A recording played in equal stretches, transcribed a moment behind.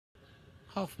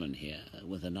Hoffman here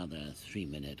with another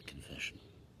 3-minute confession.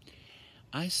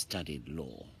 I studied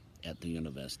law at the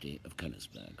University of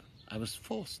Königsberg. I was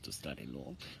forced to study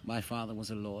law. My father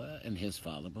was a lawyer and his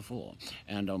father before,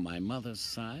 and on my mother's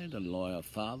side a lawyer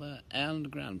father and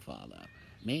grandfather.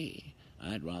 Me,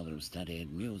 I'd rather have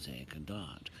studied music and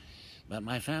art. But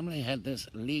my family had this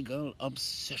legal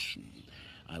obsession.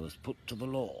 I was put to the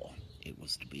law. It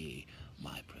was to be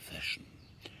my profession.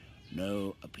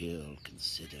 No appeal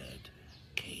considered.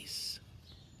 Case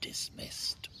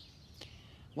dismissed.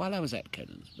 While I was at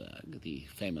Königsberg, the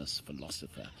famous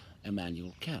philosopher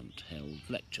Immanuel Kant held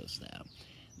lectures there.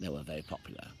 They were very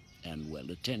popular and well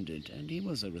attended, and he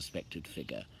was a respected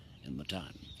figure in the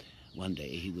time. One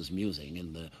day he was musing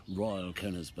in the Royal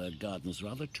Königsberg Gardens,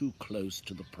 rather too close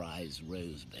to the prize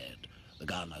rose bed. The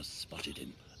gardener spotted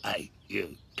him. "Hey,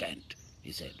 you, Kant,"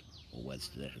 he said, or words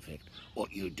to that effect.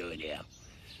 "What you doing here?"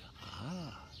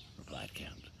 "Ah," replied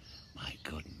Kant, "my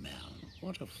good man,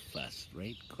 what a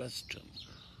first-rate question.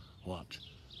 What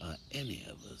are any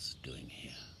of us doing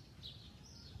here?"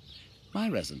 My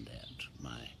raison d'etre,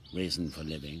 my reason for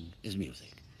living, is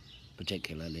music,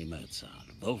 particularly Mozart,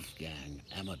 Wolfgang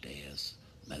Amadeus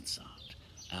Mozart.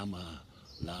 Ama,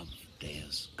 love,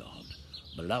 Deus, God,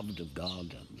 beloved of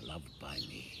God and loved by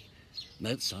me.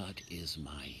 Mozart is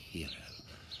my hero,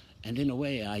 and in a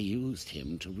way I used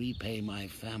him to repay my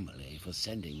family for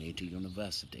sending me to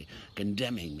university,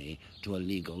 condemning me to a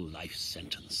legal life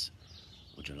sentence.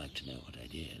 Would you like to know what I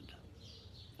did?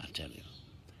 I'll tell you.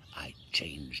 I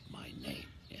changed my name.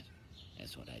 Yes,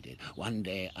 that's what I did. One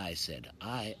day I said,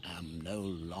 I am no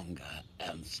longer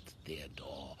Ernst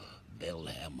Theodor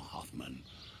Wilhelm Hoffman.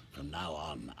 From now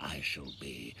on I shall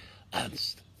be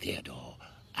Ernst Theodor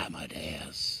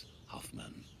Amadeus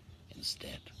Hoffman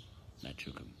instead. That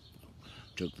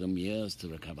took them years to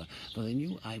recover, for they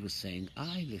knew I was saying,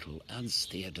 I, little Ernst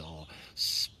Theodor,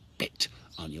 spit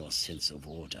on your sense of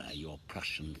order, your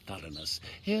Prussian thoroughness.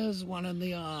 Here's one in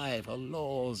the eye for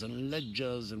laws and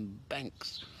ledgers and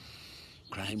banks.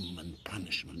 Crime and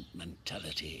punishment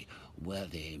mentality,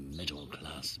 worthy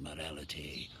middle-class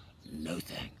morality, no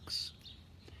thanks.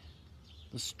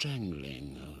 The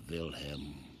strangling of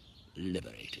Wilhelm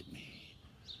liberated me,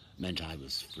 meant I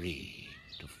was free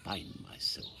to find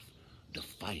myself,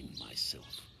 define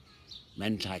myself,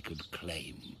 meant I could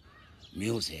claim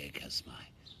music as my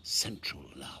central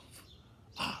love,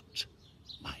 art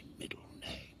my middle